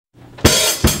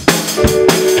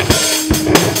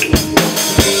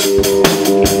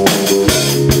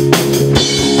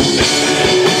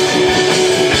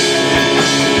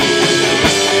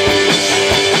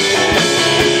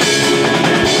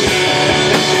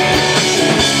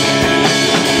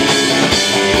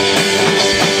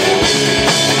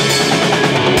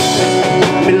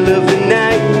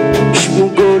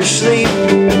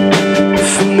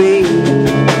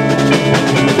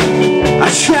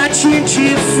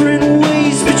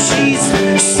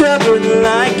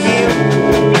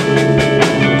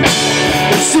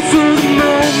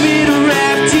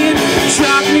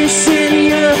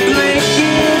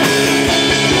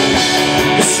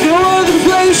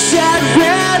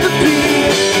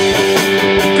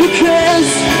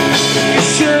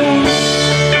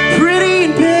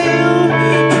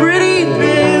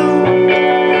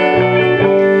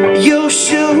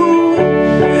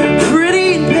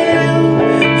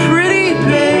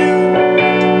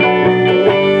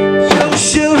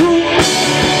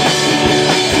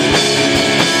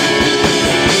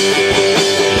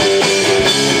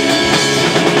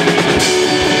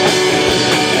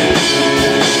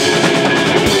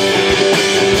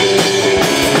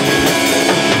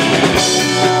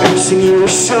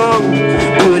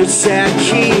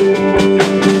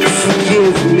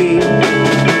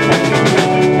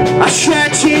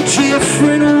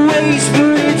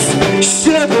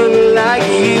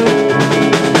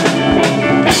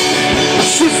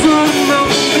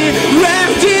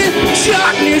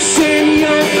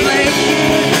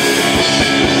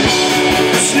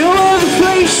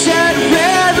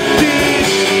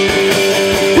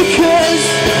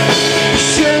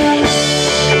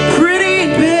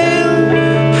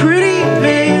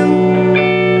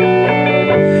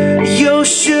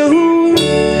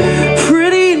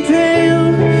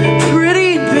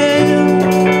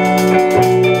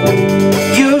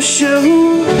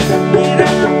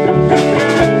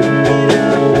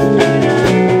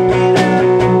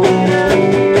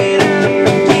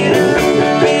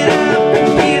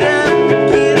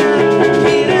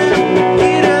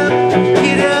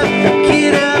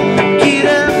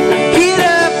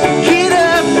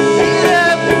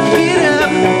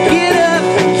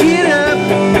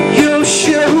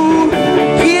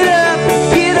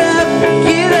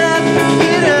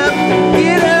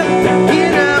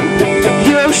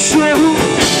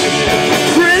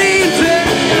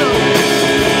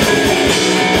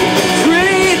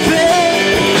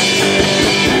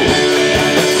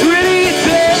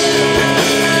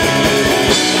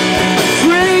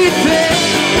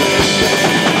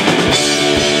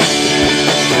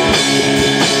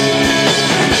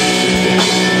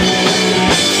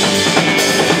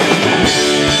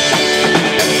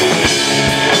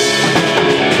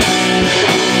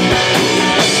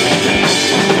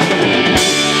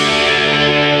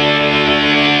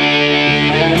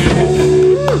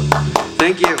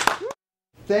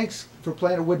Thanks for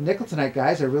playing at Wood Nickel tonight,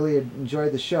 guys. I really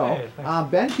enjoyed the show. Hey,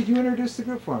 Ben, could you introduce the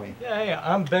group for me? Yeah, hey,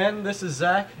 I'm Ben, this is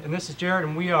Zach, and this is Jared,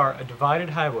 and we are A Divided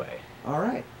Highway. All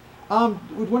right.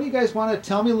 Would one of you guys want to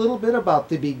tell me a little bit about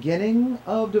the beginning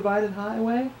of Divided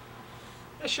Highway?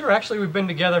 Yeah, sure. Actually, we've been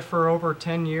together for over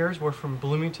 10 years. We're from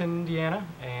Bloomington, Indiana,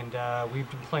 and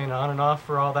we've been playing on and off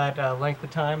for all that length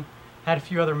of time. Had a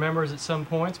few other members at some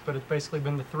points, but it's basically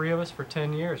been the three of us for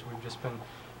 10 years. We've just been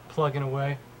plugging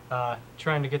away,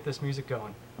 trying to get this music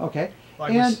going. Okay. Go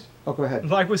ahead.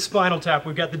 Like with Spinal Tap,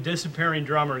 we've got the disappearing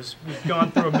drummers. We've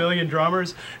gone through a million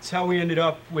drummers. It's how we ended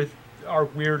up with our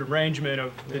weird arrangement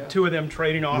of the two of them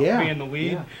trading off being the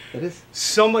lead. Yeah, it is.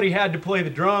 Somebody had to play the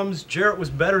drums. Jarrett was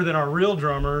better than our real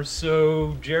drummer,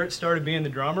 so Jarrett started being the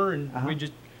drummer, and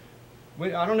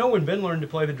I don't know when Ben learned to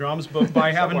play the drums, but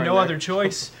by having no other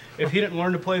choice, if he didn't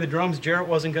learn to play the drums, Jarrett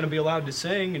wasn't going to be allowed to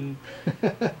sing.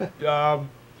 And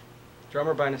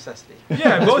drummer by necessity.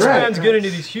 yeah, most bands get into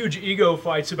these huge ego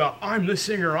fights about, I'm the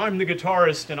singer, I'm the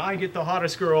guitarist, and I get the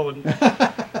hottest girl. And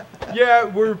yeah,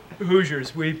 we're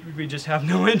Hoosiers. We just have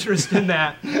no interest in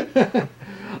that.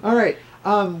 All right.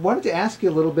 Wanted to ask you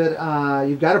a little bit.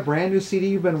 You've got a brand new CD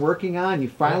you've been working on. You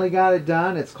finally got it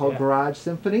done. It's called Garage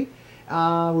Symphony.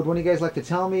 Would one of you guys like to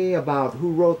tell me about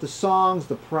who wrote the songs,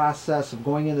 the process of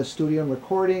going in the studio and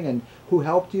recording, and who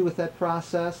helped you with that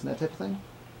process and that type of thing?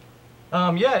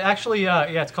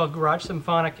 It's called Garage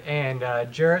Symphonic, and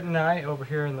Jarrett and I over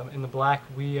here in the black,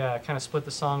 we kind of split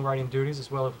the songwriting duties,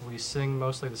 as well as we sing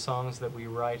mostly the songs that we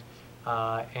write,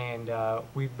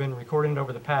 we've been recording it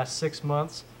over the past 6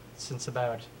 months since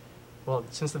the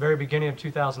very beginning of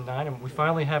 2009, and we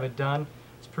finally have it done.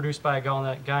 It's produced by a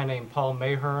guy named Paul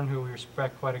Mayhern, who we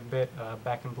respect quite a bit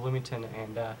back in Bloomington,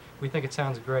 and we think it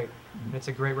sounds great. And it's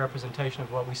a great representation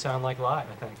of what we sound like live,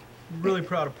 I think. really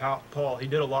proud of Paul. He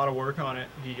did a lot of work on it.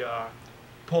 He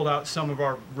pulled out some of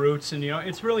our roots, and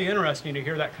it's really interesting to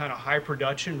hear that kind of high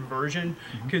production version,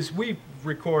 because we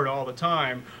record all the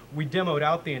time. We demoed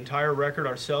out the entire record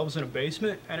ourselves in a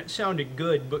basement, and it sounded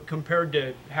good, but compared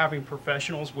to having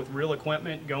professionals with real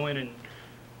equipment go in and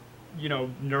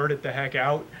nerd it the heck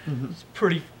out, it's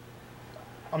pretty.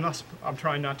 I'm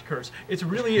trying not to curse. It's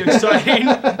really exciting.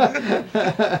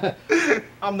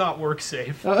 I'm not work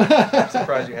safe. I'm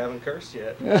surprised you haven't cursed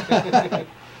yet.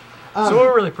 So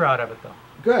we're really proud of it, though.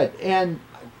 Good. And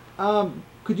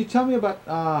could you tell me about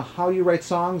how you write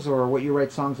songs, or what you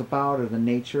write songs about, or the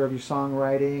nature of your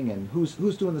songwriting, and who's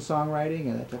doing the songwriting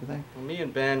and that type of thing? Well, me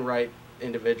and Ben write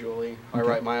individually. Okay. I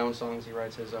write my own songs. He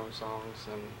writes his own songs,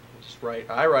 and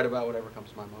I write about whatever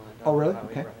comes to my mind. I Oh, don't know really? how he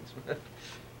Okay. writes.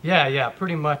 Yeah,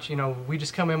 pretty much. We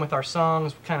just come in with our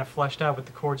songs, kind of fleshed out with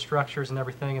the chord structures and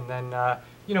everything, and then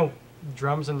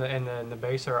drums and the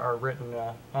bass are written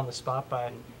on the spot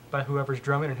by whoever's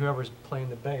drumming and whoever's playing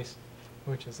the bass,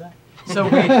 which is that. So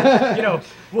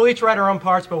we'll each write our own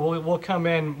parts, but we'll come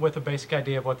in with a basic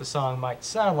idea of what the song might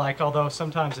sound like. Although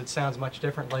sometimes it sounds much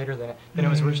different later than it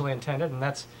was originally intended, and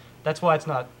that's why it's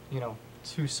not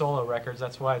two solo records.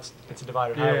 That's why it's a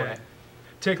divided highway.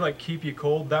 Take like Keep You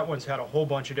Cold. That one's had a whole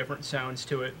bunch of different sounds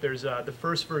to it. There's the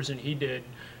first version he did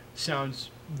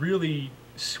sounds really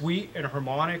sweet and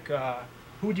harmonic.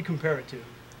 Who would you compare it to?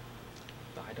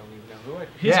 I don't even know who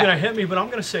He's Yeah. gonna hit me, but I'm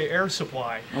gonna say Air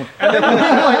Supply. And then when we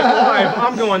play it live,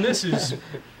 I'm going, this is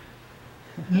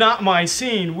not my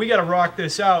scene. We gotta rock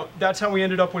this out. That's how we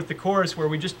ended up with the chorus, where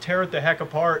we just tear it the heck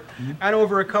apart. And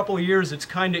over a couple of years, it's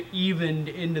kind of evened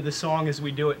into the song as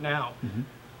we do it now.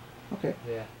 Okay.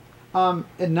 Yeah.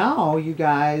 And now you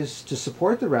guys, to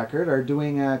support the record, are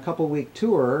doing a couple-week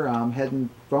tour, heading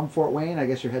from Fort Wayne. I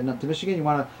guess you're heading up to Michigan. You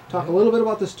want to talk a little bit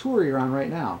about this tour you're on right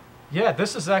now? Yeah,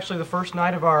 this is actually the first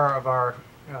night of our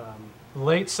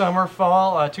late summer,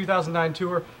 fall 2009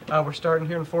 tour. We're starting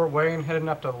here in Fort Wayne, heading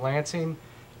up to Lansing,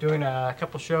 doing a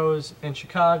couple shows in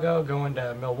Chicago, going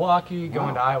to Milwaukee,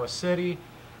 going to Iowa City,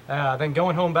 then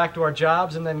going home back to our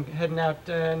jobs, and then heading out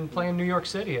and playing New York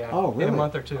City in a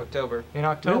month or two. October. In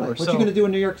October. Really? What you going to do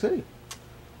in New York City?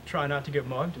 Try not to get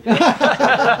mugged.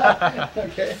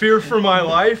 Okay. Fear for my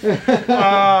life.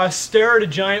 Stare at a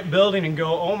giant building and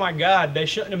go, oh my God, they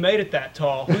shouldn't have made it that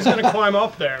tall. Who's going to climb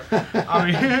up there?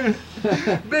 I mean,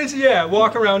 basically, yeah,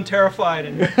 walk around terrified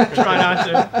and try not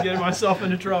to get myself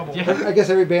into trouble. Yeah. I guess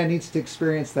every band needs to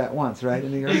experience that once, right,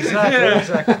 in New York?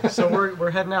 Exactly. So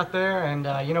we're heading out there, and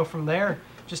from there,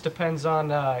 just depends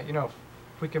on if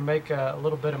we can make a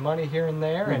little bit of money here and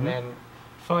there, and then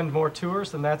fund more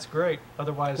tours, then that's great.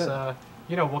 Otherwise, we'll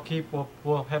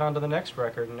head on to the next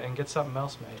record and get something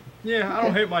else made. Yeah, I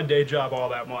don't hate my day job all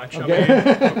that much. Okay.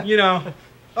 I mean,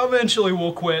 eventually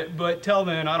we'll quit, but till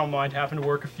then, I don't mind having to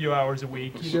work a few hours a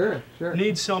week. Sure.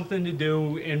 Need something to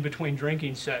do in between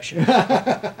drinking sessions.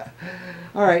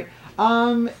 All right.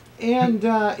 And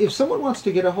if someone wants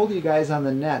to get a hold of you guys on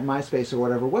the net, MySpace or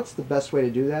whatever, what's the best way to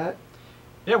do that?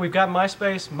 Yeah, we've got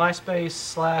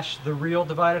MySpace/The Real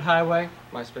Divided Highway.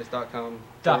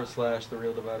 MySpace.com/The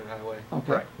Real Divided Highway.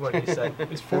 Okay. Right. What did he say?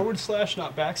 It's forward slash,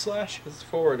 not backslash. It's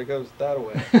forward. It goes that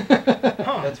way.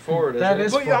 Huh. That's forward. That isn't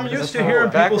is it? But I'm forward. used to That's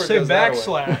hearing forward. people say Backward goes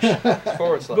that way. backslash. It's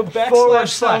forward slash. But backslash Forward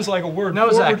sounds slash. like a word. No,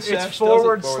 Forward Zach, it's slash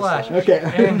forward doesn't- slash. forward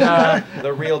Okay. And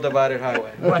The Real Divided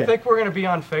Highway. well, I Okay. think we're going to be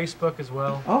on Facebook as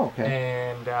well. Oh, okay.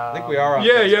 And I think we are on.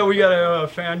 Yeah, Facebook. we got a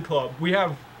fan club. We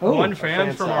have Oh, one a fan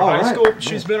fan from site. our Oh, high right. school. Nice.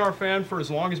 She's been our fan for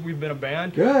as long as we've been a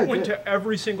band. Good, Went good. to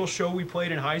every single show we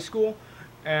played in high school,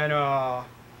 and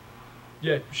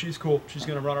yeah, she's cool. She's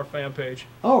gonna run our fan page.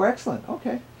 Oh, excellent.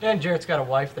 Okay. And Jarrett's got a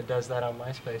wife that does that on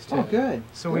MySpace too. Oh, good.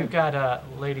 So Good. we've got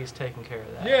ladies taking care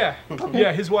of that. Yeah, Okay.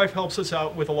 yeah. His wife helps us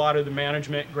out with a lot of the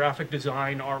management, graphic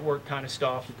design, artwork kind of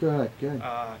stuff. Good.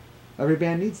 Every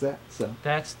band needs that. So.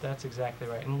 That's exactly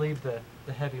right. And leave the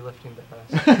heavy lifting to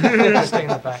us. Stay in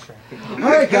the background. All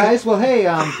right, guys. Well, hey,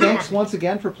 thanks once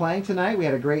again for playing tonight. We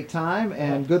had a great time,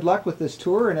 and good luck with this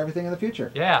tour and everything in the future.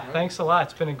 Yeah, thanks a lot.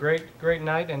 It's been a great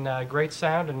night and great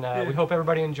sound, and we hope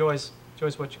everybody enjoys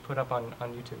what you put up on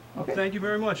YouTube. Okay. Thank you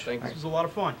very much. Thanks. This was a lot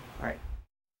of fun. All right.